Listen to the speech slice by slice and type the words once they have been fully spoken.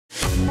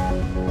Welcome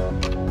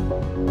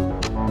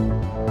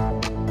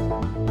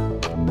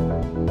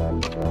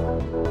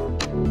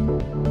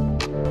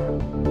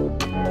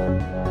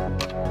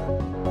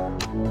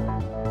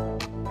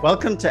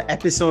to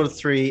episode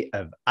 3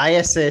 of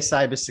ISA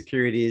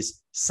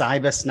Cybersecurity's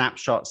Cyber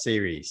Snapshot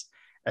series,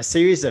 a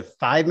series of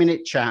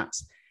 5-minute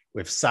chats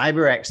with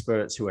cyber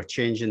experts who are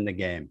changing the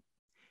game.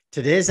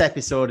 Today's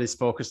episode is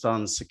focused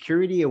on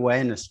security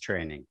awareness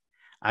training.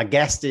 Our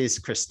guest is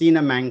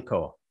Christina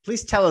Manco.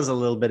 Please tell us a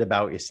little bit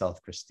about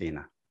yourself,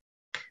 Christina.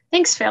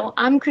 Thanks, Phil.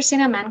 I'm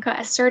Christina Manco,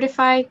 a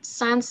certified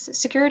SANS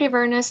security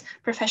awareness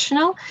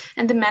professional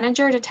and the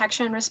manager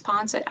detection and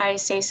response at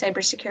ISA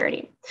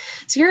Cybersecurity.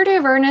 Security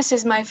awareness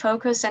is my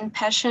focus and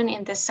passion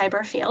in this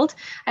cyber field.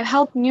 I've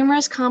helped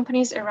numerous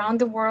companies around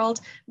the world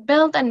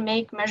build and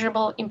make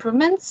measurable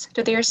improvements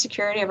to their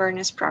security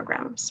awareness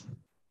programs.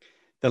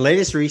 The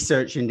latest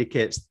research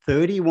indicates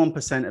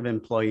 31% of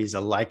employees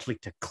are likely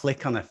to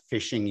click on a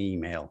phishing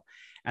email.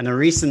 And a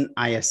recent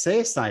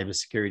ISA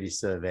cybersecurity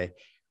survey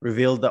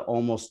revealed that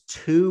almost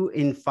 2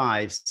 in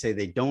 5 say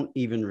they don't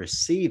even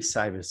receive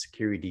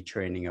cybersecurity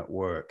training at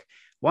work.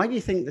 Why do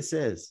you think this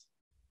is?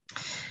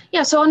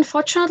 Yeah, so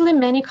unfortunately,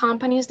 many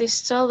companies, they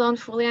still don't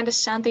fully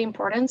understand the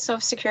importance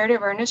of security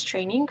awareness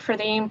training for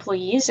their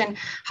employees and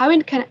how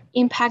it can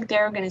impact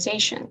their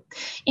organization.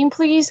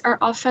 Employees are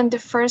often the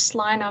first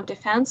line of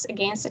defense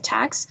against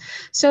attacks,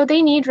 so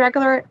they need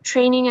regular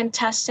training and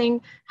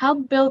testing,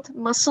 help build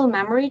muscle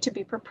memory to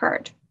be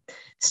prepared.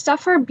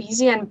 Staff are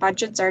busy and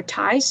budgets are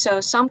tight,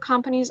 so some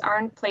companies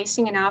aren't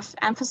placing enough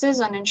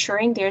emphasis on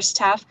ensuring their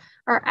staff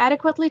are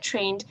adequately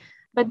trained,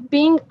 but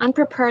being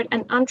unprepared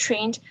and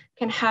untrained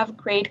can have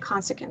great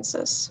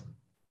consequences.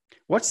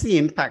 What's the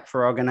impact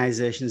for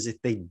organizations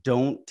if they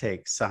don't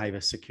take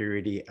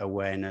cybersecurity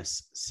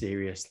awareness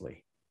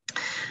seriously?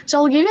 So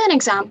I'll give you an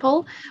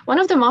example. One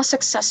of the most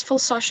successful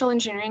social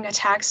engineering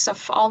attacks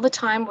of all the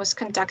time was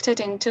conducted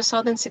in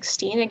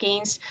 2016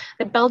 against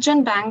the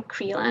Belgian bank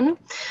Creelan.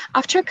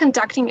 After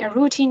conducting a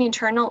routine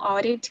internal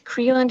audit,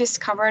 Creelan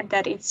discovered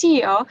that its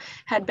CEO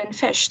had been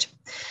phished.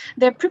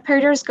 The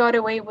preparators got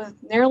away with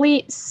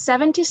nearly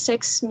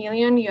 76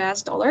 million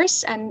US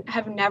dollars and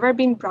have never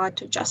been brought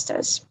to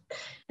justice.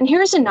 And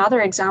here's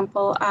another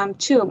example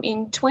too.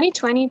 In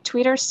 2020,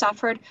 Twitter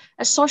suffered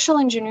a social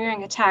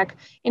engineering attack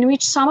in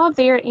which some of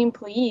their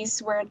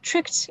employees were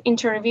tricked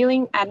into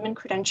revealing admin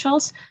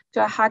credentials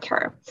to a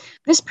hacker.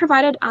 This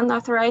provided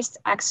unauthorized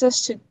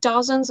access to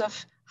dozens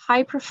of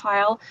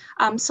high-profile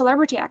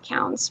celebrity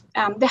accounts.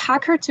 The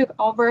hacker took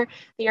over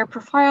their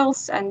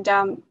profiles, and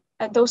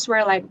those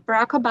were like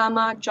Barack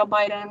Obama, Joe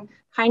Biden,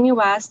 Kanye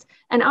West,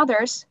 and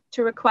others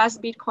to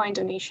request Bitcoin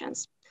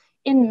donations.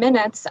 In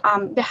minutes,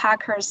 the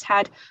hackers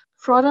had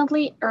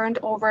fraudulently earned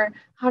over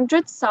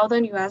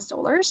 100,000 US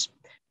dollars.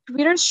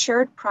 Twitter's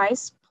share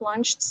price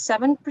plunged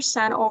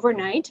 7%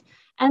 overnight,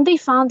 and they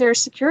found their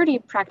security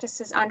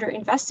practices under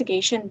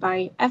investigation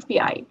by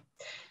FBI.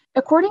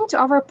 According to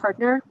our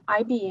partner,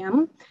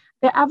 IBM,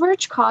 the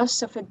average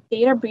cost of a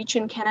data breach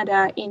in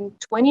Canada in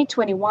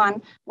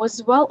 2021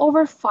 was well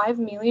over 5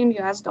 million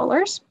US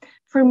dollars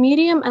for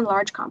medium and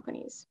large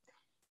companies.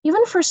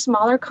 Even for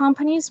smaller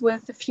companies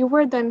with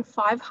fewer than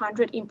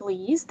 500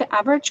 employees, the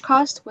average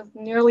cost was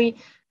nearly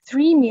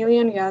 3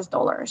 million US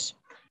dollars.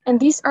 And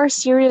these are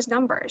serious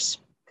numbers.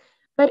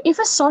 But if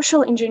a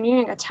social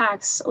engineering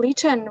attacks lead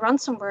to a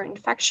ransomware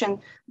infection,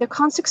 the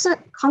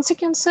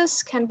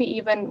consequences can be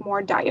even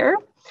more dire.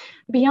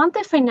 Beyond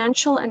the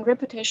financial and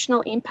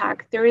reputational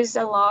impact, there is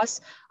a loss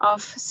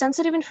of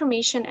sensitive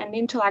information and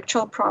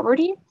intellectual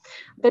property,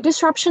 the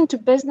disruption to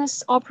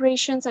business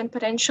operations and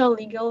potential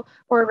legal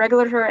or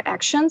regulatory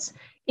actions.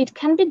 It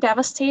can be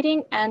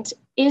devastating and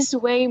is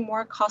way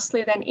more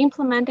costly than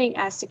implementing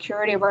a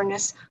security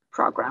awareness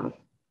program.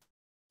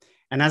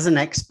 And as an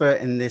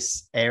expert in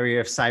this area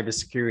of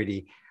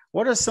cybersecurity,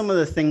 what are some of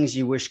the things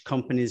you wish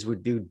companies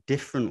would do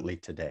differently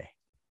today?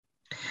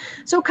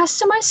 So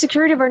customized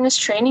security awareness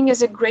training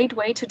is a great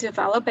way to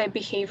develop a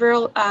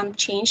behavioral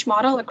change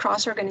model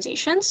across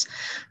organizations.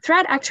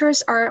 Threat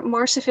actors are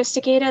more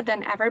sophisticated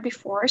than ever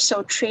before,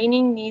 so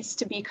training needs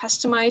to be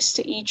customized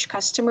to each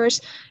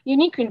customer's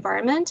unique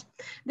environment.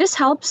 This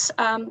helps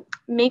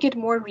make it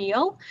more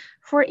real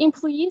for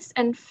employees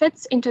and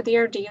fits into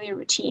their daily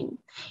routine.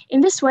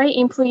 In this way,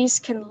 employees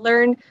can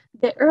learn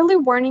the early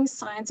warning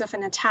signs of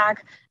an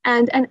attack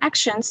and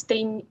actions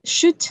they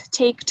should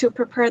take to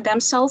prepare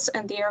themselves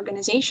and their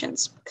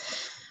organizations.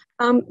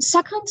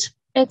 Second,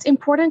 it's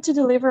important to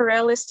deliver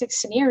realistic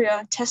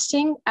scenario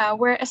testing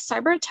where a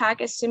cyber attack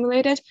is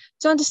simulated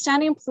to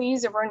understand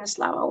employees' awareness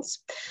levels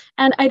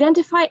and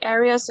identify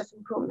areas of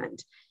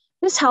improvement.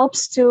 This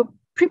helps to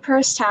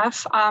prepare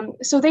staff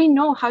so they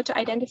know how to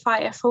identify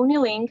a phony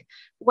link,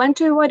 when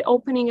to avoid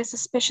opening a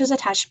suspicious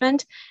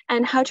attachment,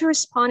 and how to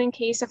respond in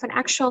case of an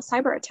actual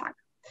cyber attack.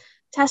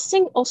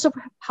 Testing also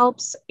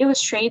helps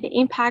illustrate the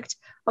impact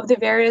of the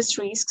various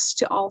risks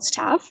to all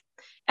staff.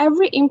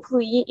 Every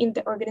employee in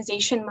the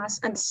organization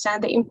must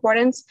understand the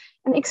importance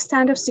and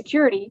extent of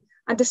security,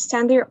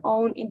 understand their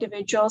own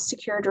individual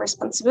security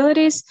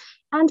responsibilities,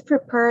 and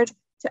prepared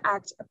to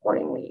act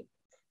accordingly.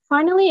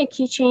 Finally, a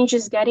key change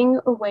is getting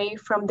away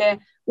from the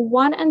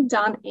one and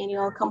done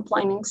annual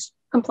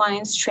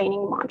compliance training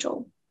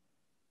module.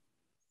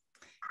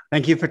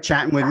 Thank you for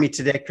chatting with me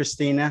today,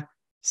 Christina.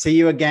 See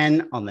you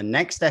again on the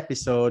next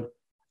episode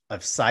of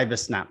Cyber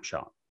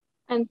Snapshot.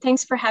 And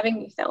thanks for having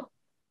me, Phil.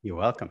 You're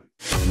welcome.